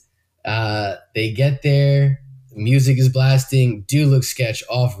armed. They get there, music is blasting, dude looks sketch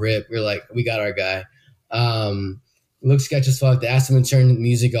off rip. We're like, we got our guy. looks sketch as fuck. They asked him to turn the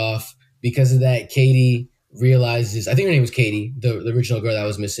music off. Because of that, Katie realizes, I think her name was Katie, the original girl that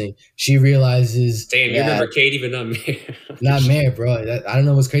was missing. She realizes. Damn, you remember Katie, but not Mare. Not Mare, bro. I don't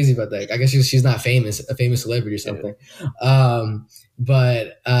know what's crazy about that. I guess she's not famous, a famous celebrity or something.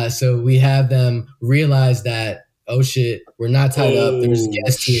 Yeah. So we have them realize that, oh shit, we're not tied up. There's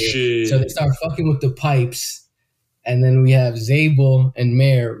guests here. Shit. So they start fucking with the pipes. And then we have Zabel and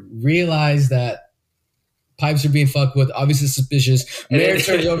Mare realize that pipes are being fucked with, obviously suspicious. Mare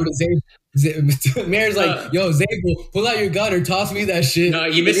turns over to Zabel. Mare's like, yo, Zabel, pull out your gun or toss me that shit. No,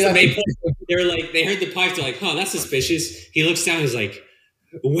 you missed the main point. They heard the pipes. They're like, oh, that's suspicious. He looks down. He's like,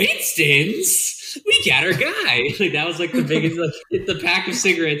 Winston's? We got our guy. Like, that was like the biggest, like, it's the pack of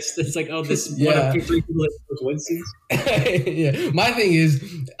cigarettes. It's like, oh, this one of 2, 3 people with Winston's. Yeah. My thing is,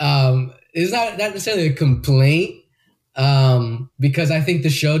 it's not necessarily a complaint, because I think the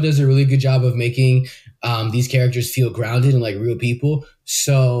show does a really good job of making these characters feel grounded and like real people.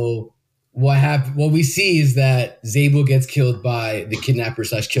 So what we see is that Zabel gets killed by the kidnapper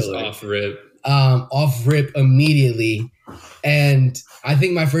 / killer. Off rip immediately. And I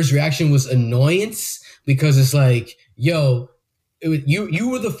think my first reaction was annoyance, because it's like, yo, you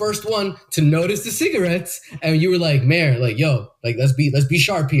were the first one to notice the cigarettes, and you were like, Mare, like, yo, like, let's be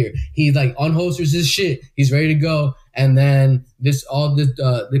sharp here. He like unholsters his shit. He's ready to go. And then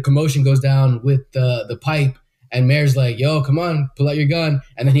the commotion goes down with the pipe, and Mare's like, yo, come on, pull out your gun.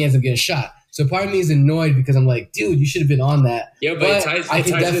 And then he ends up getting shot. So part of me is annoyed because I'm like, dude, you should have been on that. Yeah, but I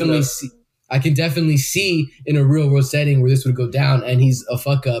can definitely see in a real world setting where this would go down, and he's a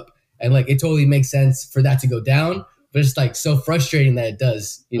fuck up, and like it totally makes sense for that to go down. But it's like so frustrating that it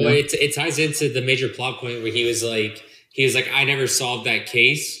does. You know? Well, it ties into the major plot point where he was like, I never solved that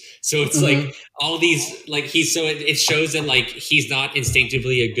case. So it's like all these, like it shows that like he's not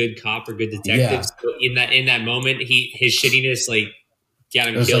instinctively a good cop or good detective. Yeah. So in that moment, his shittiness like got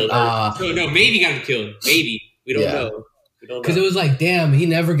him killed. Like, maybe got him killed. Maybe we don't know. Because it was like, damn, he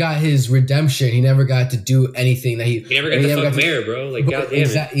never got his redemption. He never got to do anything that he never got to fuck Mare, bro. Like, goddamn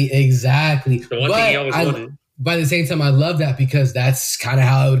exactly. The one thing he always wanted. But at the same time, I love that because that's kind of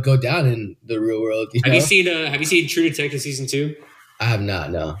how it would go down in the real world. Have you seen True Detective season 2? I have not.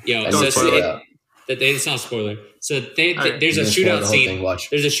 No. Yo, it's not a spoiler. So there's a shootout scene.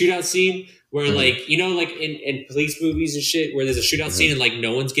 There's a shootout scene where like, you know, like in police movies and shit, where there's a shootout scene and like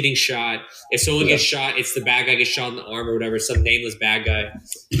no one's getting shot. If someone gets shot, it's the bad guy gets shot in the arm or whatever, some nameless bad guy.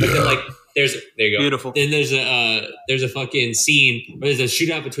 But then like there you go. Beautiful. Then there's a fucking scene where there's a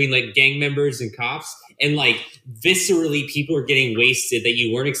shootout between like gang members and cops, and like viscerally people are getting wasted that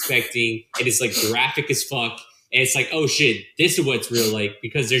you weren't expecting, and it's like graphic as fuck. And it's like, oh shit, this is what's real like,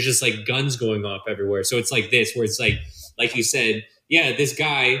 because there's just like guns going off everywhere. So it's like this, where it's like you said, yeah, this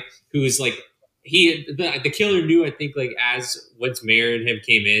guy who's like, the killer knew, I think, like once Mare and him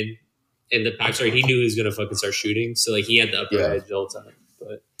came in, and he knew he was gonna fucking start shooting. So like he had the upper edge the whole time.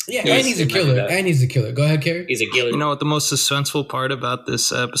 But yeah, and he's a killer. And he's a killer. Go ahead, Carrie. He's a killer. You know what the most suspenseful part about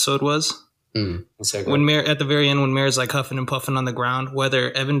this episode was? When Mare, at the very end, when Mare's like huffing and puffing on the ground,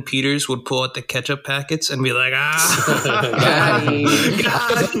 whether Evan Peters would pull out the ketchup packets and be like, got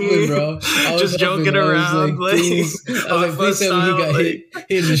you, bro. Just joking around, please tell me he got hit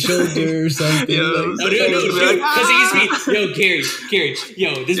in the shoulder or something. Because it used to be, yo, Gary,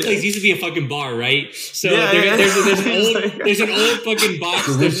 yo, this place used to be a fucking bar, right? So there's an old fucking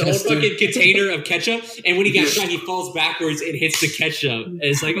box, there's an old fucking container of ketchup, and when he got shot, he falls backwards and hits the ketchup. And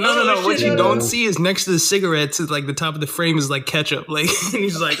it's like, no. What you don't see is next to the cigarettes, is like the top of the frame is like ketchup. Like, and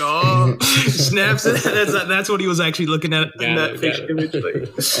he's like, oh, snaps it. That's what he was actually looking at in that picture image. Like,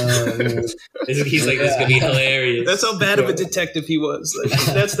 he's like, this is gonna be hilarious. That's how bad of a detective he was. Like,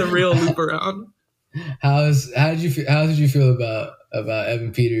 that's the real loop around. How did you feel about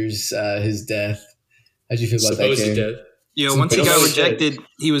Evan Peters, his death? How did you feel about that? Supposed death. Yeah, once he got rejected,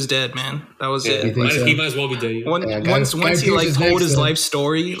 he was dead, man. That was it. He might as well be dead. Once he like told his life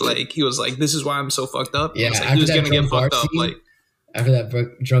story, like he was like, "This is why I'm so fucked up." Yeah, like, he was gonna get fucked up. Like after that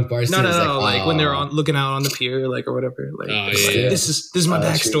drunk bar scene, no, like when they're looking out on the pier, like or whatever. Like this is my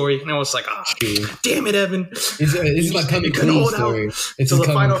backstory, and I was like, damn it, Evan. It's my coming clean story. It's a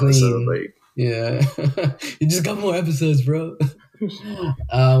coming clean. Like, yeah, it's just a couple more episodes, bro.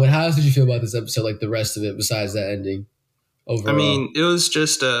 How else did you feel about this episode? Like the rest of it, besides that ending. Overall. I mean, it was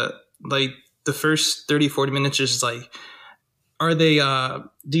just like the first 30-40 minutes just like, are they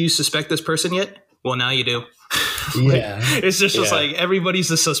do you suspect this person yet? Well, now you do. Yeah. It's just like everybody's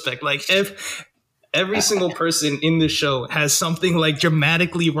a suspect. Like if every single person in the show has something like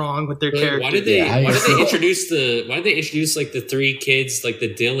dramatically wrong with their character. Why did they introduce like the 3 kids, like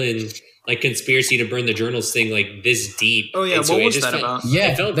the Dylan like conspiracy to burn the journals thing like this deep. Oh yeah, what was that about?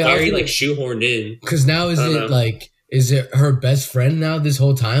 Yeah, it felt very like shoehorned in. Because now is it her best friend now this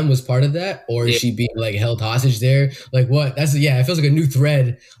whole time was part of that, or is she being like held hostage there? Like what? It feels like a new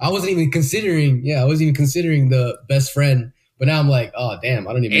thread. I wasn't even considering the best friend, but now I'm like, oh damn,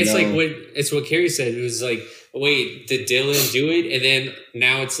 I don't even know. It's what Carrie said. It was like, wait, did Dylan do it? And then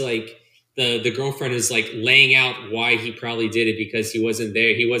now it's like the girlfriend is like laying out why he probably did it because he wasn't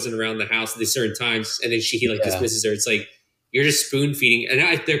there. He wasn't around the house at these certain times. And then he dismisses her. It's like, you're just spoon feeding. And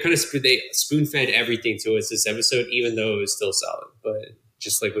they're kind of they spoon fed everything to us this episode, even though it was still solid. But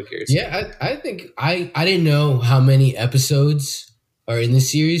just like what Carrie said. Yeah, I think I didn't know how many episodes are in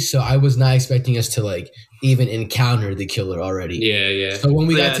this series. So I was not expecting us to like even encounter the killer already. Yeah. So when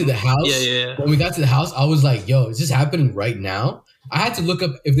we got to the house, I was like, yo, is this happening right now? I had to look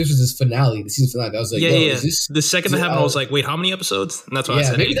up if this was the season finale. I was like, is this the second that happened? I was like, wait, how many episodes? And that's why I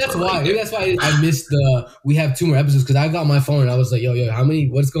said maybe that's why. Maybe that's why I missed we have 2 more episodes because I got my phone and I was like, yo, how many?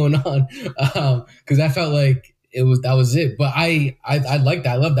 What's going on? Because I felt like that was it. But I liked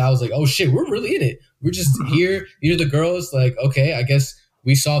that. I loved that. I was like, oh shit, we're really in it. We're just here. These are the girls. Like, okay, I guess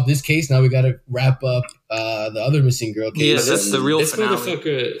we solved this case. Now we got to wrap up the other missing girl case. Yeah, that's the real this finale.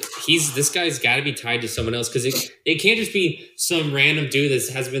 Motherfucker, this guy's got to be tied to someone else because it can't just be some random dude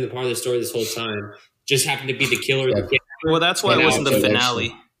that hasn't been the part of the story this whole time. Just happened to be the killer. Yeah. Well, that's why it wasn't the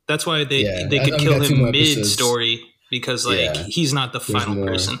finale. That's why they could kill him mid-story because he's not the final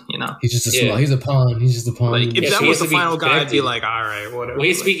person, you know. He's just he's a pawn. He's just a pawn. Like if that was the final guy, I'd be like, all right, whatever.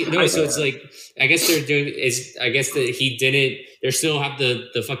 Well, so it's like I guess that he didn't. They still have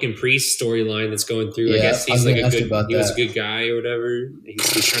the fucking priest storyline that's going through. I guess he's like he was a good guy or whatever.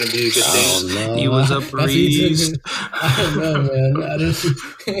 He's trying to do a good thing. No. He was a priest. I don't know,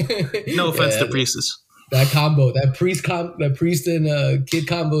 man. No offense to priests. That combo, that priest and kid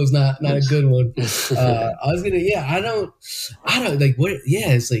combo is not a good one. I don't like what.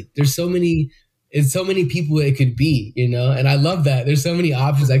 Yeah, it's like there's so many people it could be, you know, and I love that. There's so many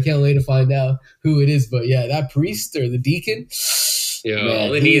options. I can't wait to find out who it is. But yeah, that priest or the deacon. Yeah, man,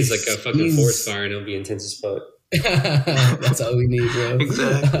 all it needs is like a fucking forest fire, and it'll be intense as fuck. That's all we need, bro.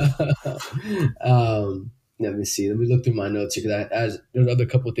 Exactly. Let me see. Let me look through my notes here because there's other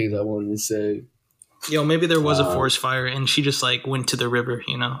couple things I wanted to say. Yo, maybe there was a forest fire and she just like went to the river,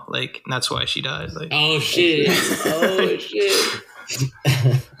 you know, like that's why she died. Like, oh shit!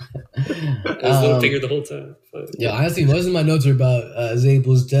 It was little finger the whole time. Yeah, honestly, most of my notes are about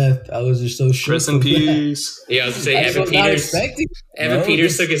Zabel's death. I was just so shook. Rest in peace. Yeah, I was gonna say Evan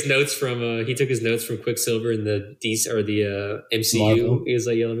Peters took his notes from Quicksilver in the MCU. Marvel. He was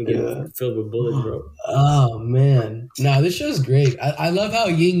like, "Yo, let me get it filled with bullets, bro." Oh man, this show's great. I love how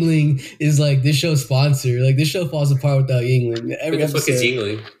Yingling is like this show's sponsor. Like this show falls apart without Yingling. Who the fuck is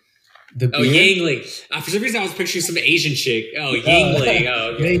Yingling? Yingling. For some reason, I was picturing some Asian chick. Oh,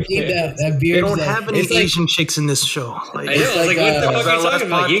 Yingling. They need that beer. They don't have any Asian chicks in this show. Like, I know. I was like, what the fuck are you talking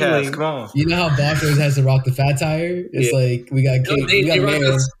about? Yingling. Come on. You know how Bonkers has to rock the fat tire? It's like we got.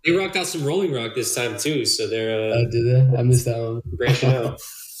 They rocked out some Rolling Rock this time too. So they're. Oh, did they? I missed that one. Branching out.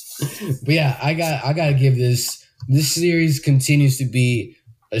 But yeah, I gotta give this series continues to be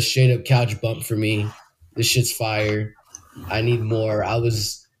a straight up couch bump for me. This shit's fire. I need more. I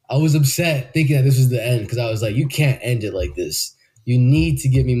was upset thinking that this was the end because I was like, you can't end it like this. You need to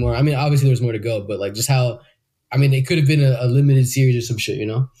give me more. I mean, obviously there's more to go, but like just how, I mean, it could have been a limited series or some shit, you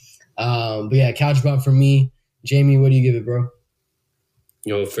know? But yeah, couch bump for me. Jamie, what do you give it, bro?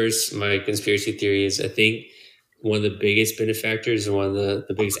 First, my conspiracy theory is I think one of the biggest benefactors and one of the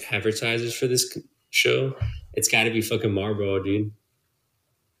biggest advertisers for this show, it's got to be fucking Marlboro, dude.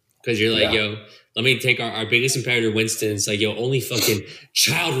 Because you're like, yo, let me take our biggest competitor, Winston. It's like, yo, only fucking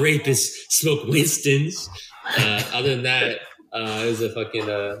child rapists smoke Winstons. Other than that, it's a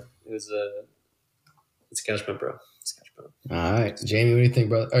couch bump, bro. It's a couch bump. All right. Jamie, what do you think,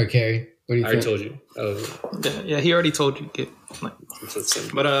 bro? Or Carrie, what do you think? I already told you. Oh. Yeah, he already told you.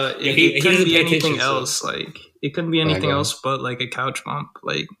 But it couldn't be anything else. Like, it couldn't be anything else but like a couch bump.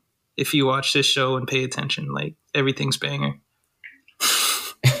 Like, if you watch this show and pay attention, like, everything's banger.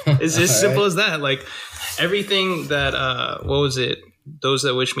 It's as simple as that. Like everything that what was it? Those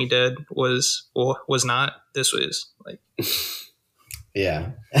That Wish Me Dead was not. This was like.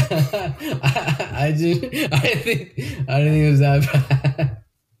 Yeah, I didn't think it was that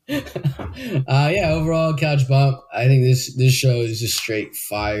bad. Yeah, overall couch bump. I think this show is just straight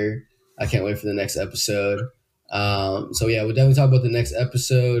fire. I can't wait for the next episode. So yeah, we'll definitely talk about the next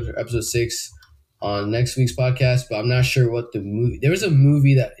episode 6 on next week's podcast, but I'm not sure what the movie. There was a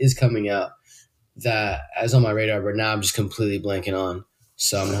movie that is coming out that is on my radar, but now I'm just completely blanking on.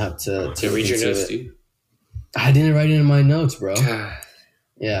 So I'm gonna have to read your notes, it. dude. I didn't write it in my notes, bro. God.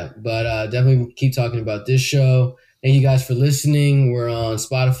 Yeah, but definitely keep talking about this show. Thank you guys for listening. We're on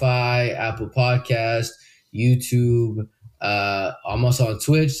Spotify, Apple Podcast, YouTube. I'm also on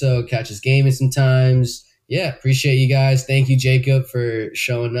Twitch, so catch us gaming sometimes. Yeah, appreciate you guys. Thank you, Jacob, for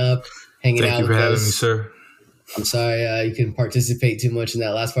showing up, hanging out with us. Thank you for having me, sir. I'm sorry you couldn't participate too much in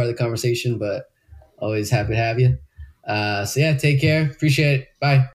that last part of the conversation, but always happy to have you. So yeah, take care. Appreciate it. Bye.